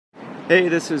Hey,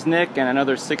 this is Nick and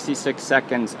another 66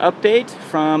 seconds update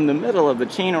from the middle of the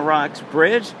Chain of Rocks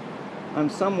Bridge. I'm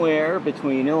somewhere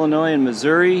between Illinois and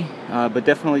Missouri, but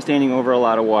definitely standing over a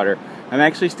lot of water. I'm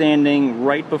actually standing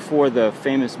right before the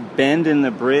famous bend in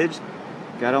the bridge.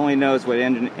 God only knows what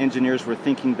engineers were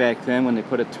thinking back then when they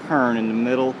put a turn in the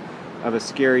middle of a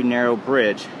scary narrow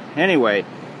bridge. Anyway,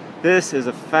 this is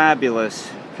a fabulous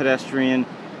pedestrian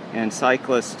and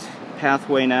cyclist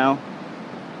pathway now,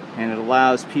 and it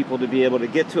allows people to be able to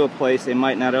get to a place they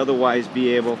might not otherwise be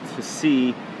able to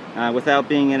see without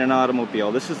being in an automobile.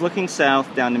 This is looking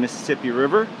south down the Mississippi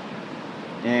River,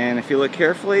 and if you look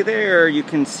carefully there, you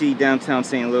can see downtown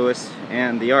St. Louis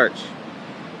and the Arch.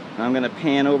 I'm going to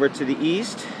pan over to the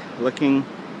east, looking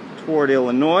toward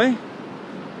Illinois.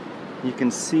 You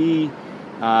can see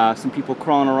some people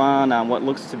crawling around on what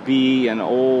looks to be an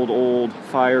old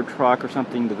fire truck or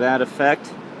something to that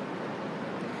effect.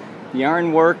 The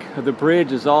ironwork of the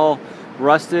bridge is all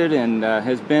rusted and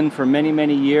has been for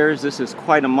many years. This is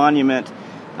quite a monument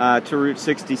to Route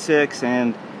 66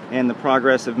 and the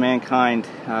progress of mankind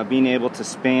being able to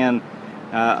span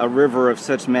a river of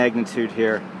such magnitude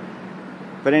here.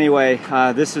 But anyway,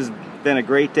 this has been a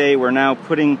great day. We're now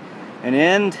putting an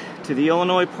end to the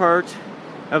Illinois part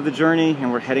of the journey,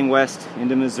 and we're heading west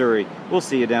into Missouri. We'll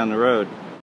see you down the road.